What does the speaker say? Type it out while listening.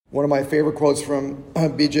One of my favorite quotes from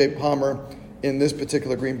B.J. Palmer in this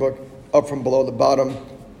particular green book, up from below the bottom,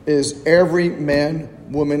 is every man,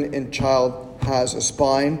 woman, and child has a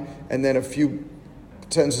spine, and then a few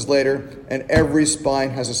sentences later, and every spine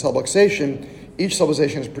has a subluxation. Each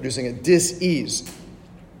subluxation is producing a dis-ease.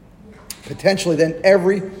 Potentially, then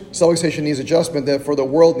every subluxation needs adjustment. Therefore, the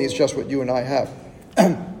world needs just what you and I have.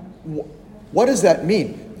 What does that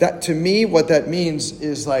mean? That to me, what that means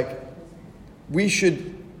is like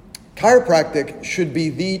chiropractic should be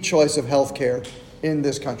the choice of healthcare in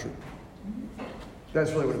this country. That's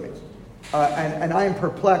really what it means. And I am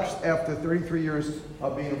perplexed after 33 years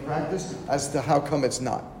of being in practice as to how come it's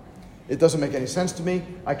not. It doesn't make any sense to me.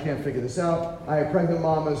 I can't figure this out. I have pregnant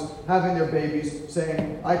mamas having their babies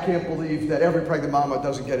saying, I can't believe that every pregnant mama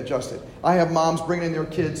doesn't get adjusted. I have moms bringing in their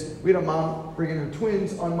kids. We had a mom bringing her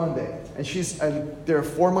twins on Monday. And they're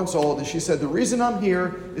 4 months old. And she said, the reason I'm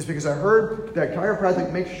here is because I heard that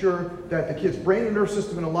chiropractic makes sure that the kids' brain and nerve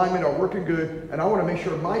system and alignment are working good. And I want to make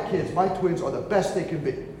sure my kids, my twins, are the best they can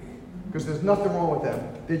be. Because there's nothing wrong with them.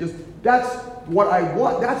 That's what I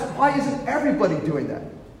want. Why isn't everybody doing that?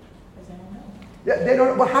 Yeah, they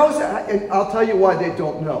don't. But how is that? And I'll tell you why they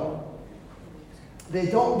don't know. They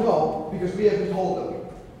don't know because we haven't told them.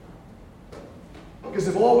 Because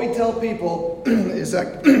if all we tell people is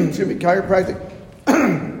that, chiropractic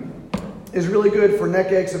is really good for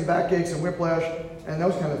neck aches and back aches and whiplash and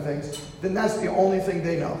those kind of things, then that's the only thing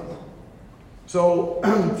they know. So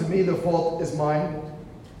to me, the fault is mine.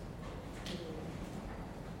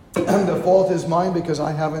 The fault is mine because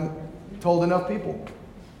I haven't told enough people,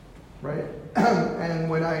 right? And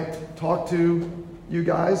when I talk to you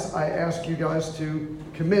guys, I ask you guys to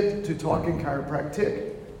commit to talking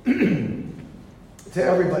chiropractic to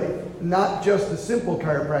everybody, not just the simple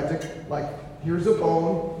chiropractic, like here's a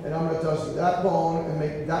bone and I'm going to touch that bone and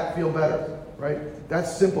make that feel better, right?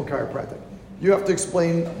 That's simple chiropractic. You have to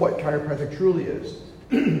explain what chiropractic truly is.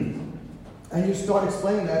 And you start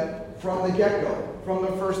explaining that from the get-go. From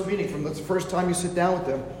the first meeting, from the first time you sit down with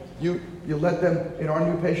them, you let them, in our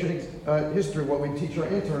new patient history, what we teach our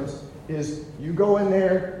interns is you go in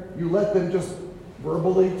there, you let them just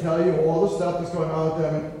verbally tell you all the stuff that's going on with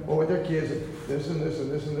them, or with their kids, this and this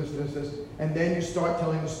and this and this and this, and then you start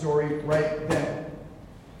telling the story right then.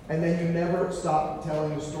 And then you never stop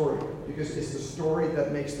telling the story, because it's the story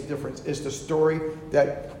that makes the difference. It's the story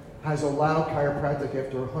that has allowed chiropractic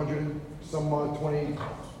after 100 some odd 20,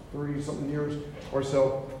 30 something years or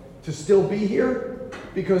so to still be here,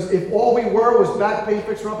 because if all we were was back pain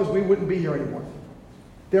fixer-uppers, we wouldn't be here anymore.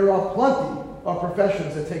 There are plenty of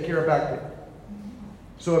professions that take care of back pain.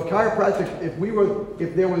 So if chiropractic,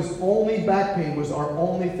 if there was only back pain was our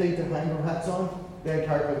only thing to hang our hats on, then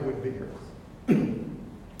chiropractic wouldn't be here.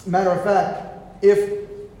 Matter of fact, if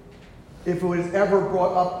it was ever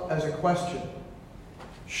brought up as a question,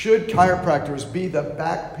 should chiropractors be the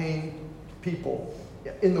back pain people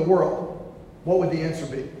in the world, what would the answer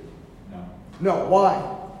be? No.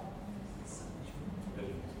 Why?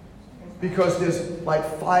 Because there's like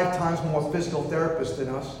 5 times more physical therapists than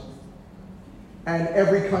us. And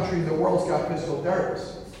every country in the world's got physical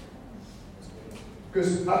therapists.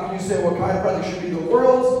 Because how can you say, well, chiropractic should be the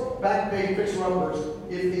world's back pain fixer-uppers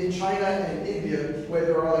if in China and India, where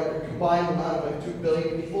there are like a combined amount of like 2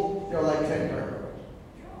 billion people, there are like 10 chiropractors.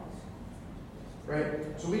 Right?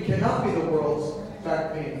 So we cannot be the world's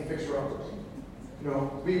back pain fixer-uppers. You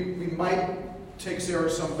know, we might take care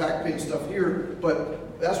of some back pain stuff here,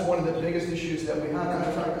 but that's one of the biggest issues that we have.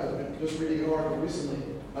 I've been just reading an article recently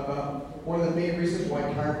about one of the main reasons why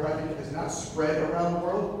chiropractic has not spread around the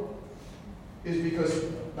world is because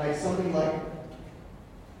like something like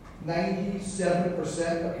 97%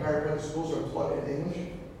 of chiropractic schools are taught in English.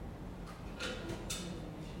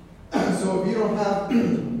 So if you don't have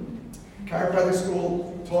chiropractic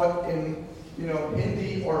school taught in,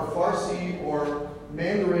 Hindi or Farsi or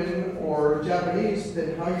Mandarin or Japanese,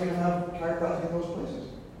 then how are you going to have chiropractic in those places,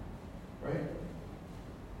 right?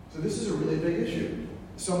 So this is a really big issue.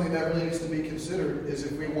 Something that really needs to be considered is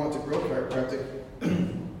if we want to grow chiropractic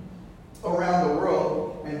around the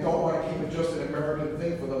world and don't want to keep it just an American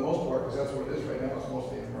thing for the most part, because that's what it is right now, it's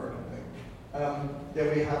mostly an American thing,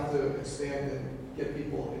 then we have to expand and get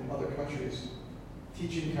people in other countries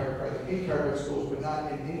teaching chiropractic in chiropractic schools, but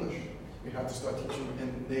not in English. We have to start teaching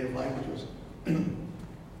in native languages.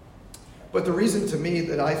 But the reason to me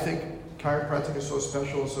that I think chiropractic is so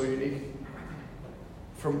special and so unique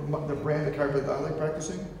from the brand of chiropractic that I like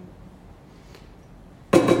practicing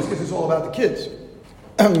is because it's all about the kids.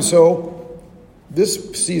 So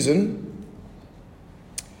this season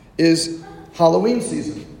is Halloween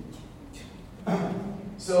season.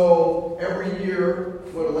 So every year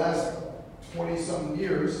for the last 20-something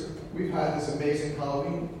years, we've had this amazing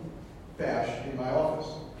Halloween bash in my office.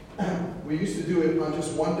 We used to do it on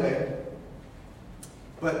just one day,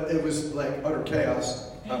 but it was like utter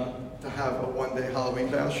chaos to have a one-day Halloween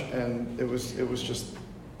bash, and it was just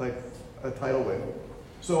like a tidal wave.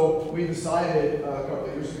 So we decided a couple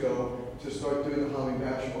of years ago to start doing the Halloween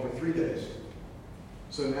bash over 3 days.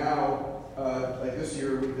 So now, like this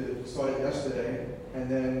year, we started yesterday, and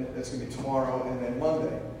then it's going to be tomorrow, and then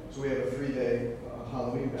Monday. So we have a 3-day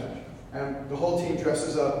Halloween bash. And the whole team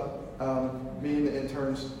dresses up. Me and the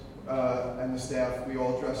interns and the staff, we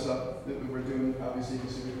all dress up. We're doing, obviously, you can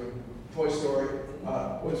see we're doing Toy Story.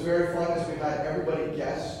 What was very fun is we had everybody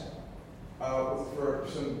guess. For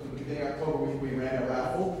the beginning of October, we ran a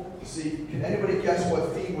raffle to see, can anybody guess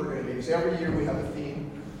what theme we're going to be? Because every year we have a theme.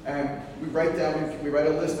 And we write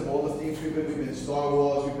a list of all the themes we've been. We've been Star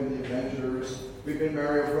Wars, we've been the Avengers, we've been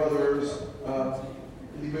Mario Brothers,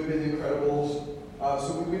 we've been the Incredibles.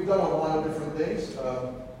 So we've done a lot of different things.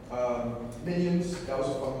 Minions, that was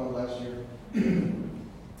a fun one last year.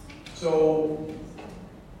 So,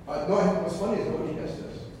 no, what's funny is nobody guessed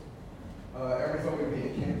this. Everybody thought we'd be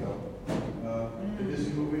in Canto. The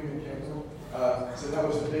Disney movie in Canto. So that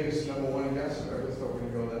was the biggest #1 guess. Everybody thought we were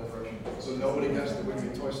going to go that direction. So nobody guessed it would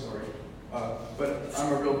be Toy Story. But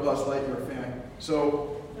I'm a real Buzz Lightyear fan.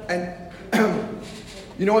 So, and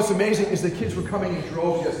you know what's amazing is the kids were coming in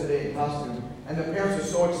droves yesterday in costume, and the parents are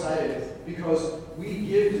so excited because we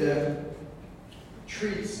give them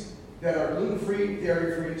treats that are gluten-free,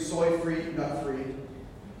 dairy-free, soy-free, nut-free,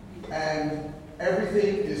 and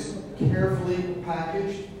everything is carefully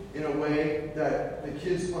packaged in a way that the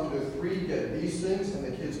kids under 3 get these things, and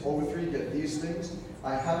the kids over 3 get these things.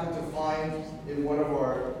 I happened to find in one of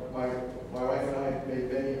my wife and I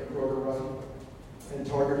made Benny a Kroger run and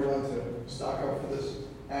Target run to stock up for this,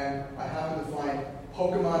 and I happened to find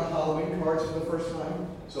Pokemon Halloween cards for the first time,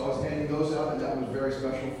 so I was handing those out, and that was very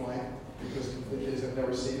special find because the kids have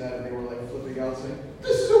never seen that, and they were like flipping out saying,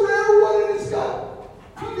 "This is a rare one, and it's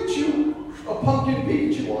got Pikachu, a pumpkin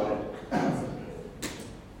Pikachu on it."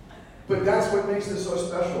 But that's what makes this so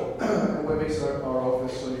special, and what makes our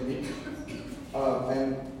office so unique,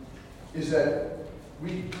 and is that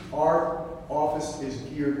our office is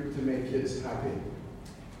geared to make kids happy.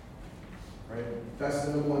 Right? That's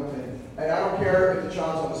the #1 thing. And I don't care if the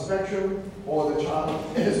child's on the spectrum or the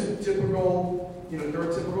child is a typical,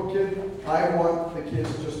 neurotypical kid. I want the kids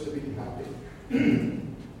just to be happy.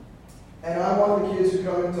 And I want the kids who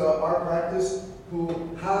come into our practice who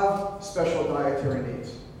have special dietary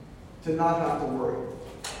needs to not have to worry.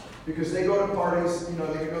 Because they go to parties, they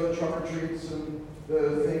can go to trunk or treats and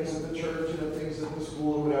the things at the church and the things at the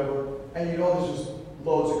school or whatever, and there's just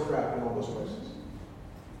loads of crap in all those places.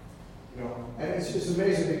 And it's just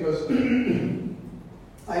amazing because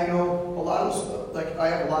I know a lot of, I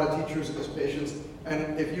have a lot of teachers as patients,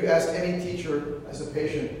 and if you ask any teacher as a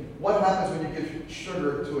patient, what happens when you give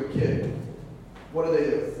sugar to a kid? What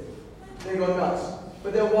do? They go nuts.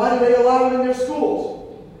 But then why do they allow it in their schools?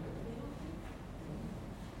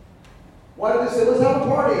 Why do they say, let's have a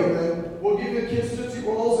party, and then we'll give the kids Tootsie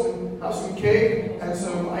Rolls and have some cake and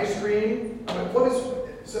some ice cream? I mean, what is...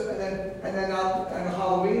 So, and then on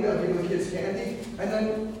Halloween, they'll give the kids candy, and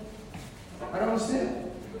then, I don't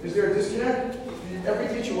understand. Is there a disconnect? Every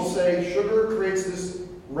teacher will say, sugar creates this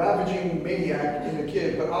ravaging maniac in a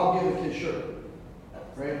kid, but I'll give the kid sugar,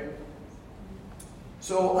 right?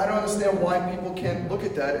 So I don't understand why people can't look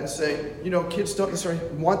at that and say, kids don't necessarily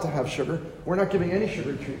want to have sugar. We're not giving any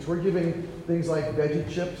sugar treats. We're giving things like veggie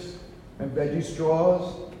chips and veggie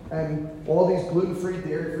straws, and all these gluten-free,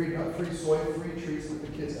 dairy-free, nut-free, soy-free treats that the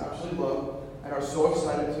kids absolutely love and are so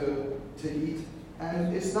excited to eat.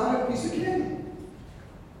 And it's not a piece of candy.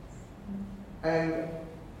 And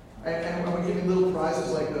we're giving little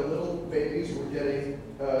prizes, like the little babies were getting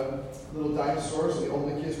little dinosaurs, and the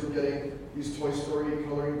older kids were getting these Toy Story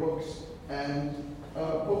coloring books and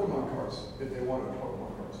Pokemon cards, if they wanted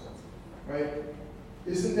Pokemon cards. Right?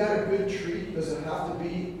 Isn't that a good treat? Does it have to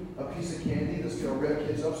be a piece of candy that's going to rev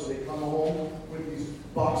kids up so they come home with these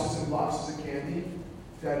boxes and boxes of candy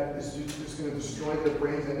that is just going to destroy their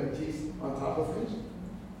brains and their teeth on top of things?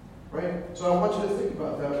 Right? So I want you to think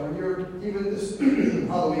about that when you're, even this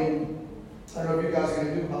Halloween, I don't know if you guys are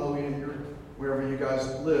going to do Halloween in wherever you guys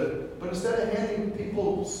live, but instead of handing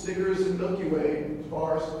people stickers and Milky Way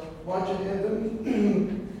bars, why don't you hand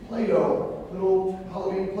them Play-Doh, little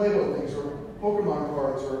Halloween Play-Doh things, or Pokemon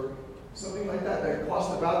cards, or something like that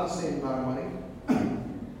cost about the same amount of money,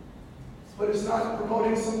 but it's not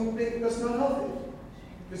promoting something that's not healthy.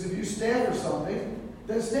 Because if you stand for something,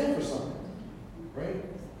 then stand for something, right?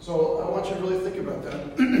 So I want you to really think about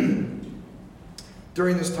that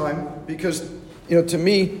during this time, because to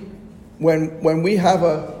me, when we have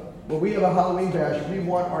a Halloween bash, we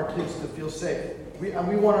want our kids to feel safe. We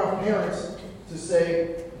want our parents to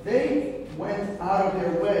say they went out of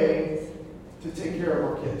their way to take care of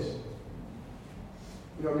our kids.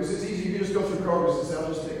 Because it's easy. You can just go through Kroger's and say,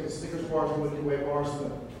 I'll just take the Snickers bars and Milky Way bars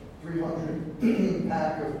and the 300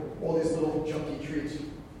 pack of all these little junky treats.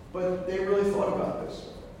 But they really thought about this.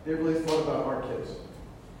 They really thought about our kids,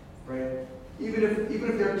 right? Even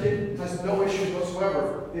if their kid has no issues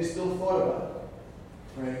whatsoever, they still thought about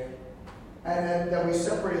it, right? And then that we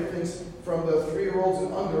separated things from the 3-year-olds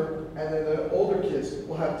and under, and then the older kids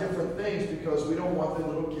will have different things because we don't want the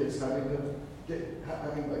little kids having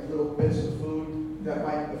like little bits of food that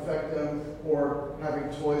might affect them, or having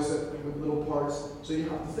toys with little parts. So you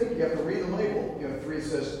have to think. You have to read the label. 3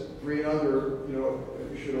 says 3 and under.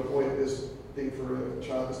 You should avoid this thing for a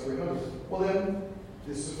child that's 3 and under. Well, then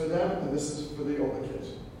this is for them, and this is for the older kids,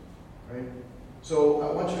 right? So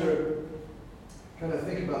I want you to kind of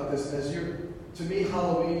think about this as to me,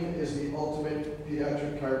 Halloween is the ultimate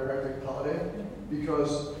pediatric chiropractic holiday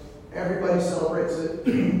because everybody celebrates it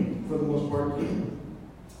for the most part.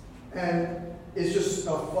 And it's just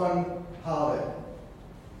a fun holiday.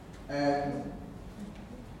 And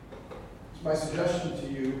my suggestion to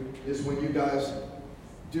you is when you guys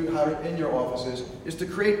have it in your offices, is to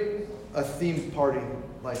create a themed party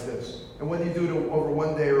like this. And whether you do it over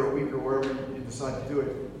one day or a week or wherever you decide to do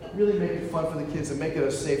it, really make it fun for the kids and make it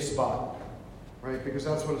a safe spot, right? Because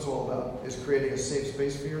that's what it's all about, is creating a safe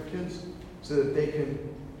space for your kids so that they can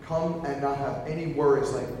come and not have any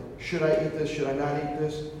worries like, should I eat this? Should I not eat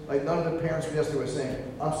this? Like none of the parents from yesterday were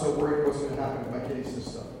saying, I'm so worried what's going to happen if my kid eats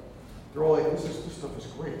this stuff. They're all like, this stuff is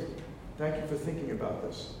great. Thank you for thinking about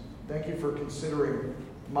this. Thank you for considering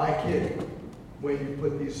my kid when you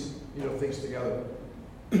put these things together.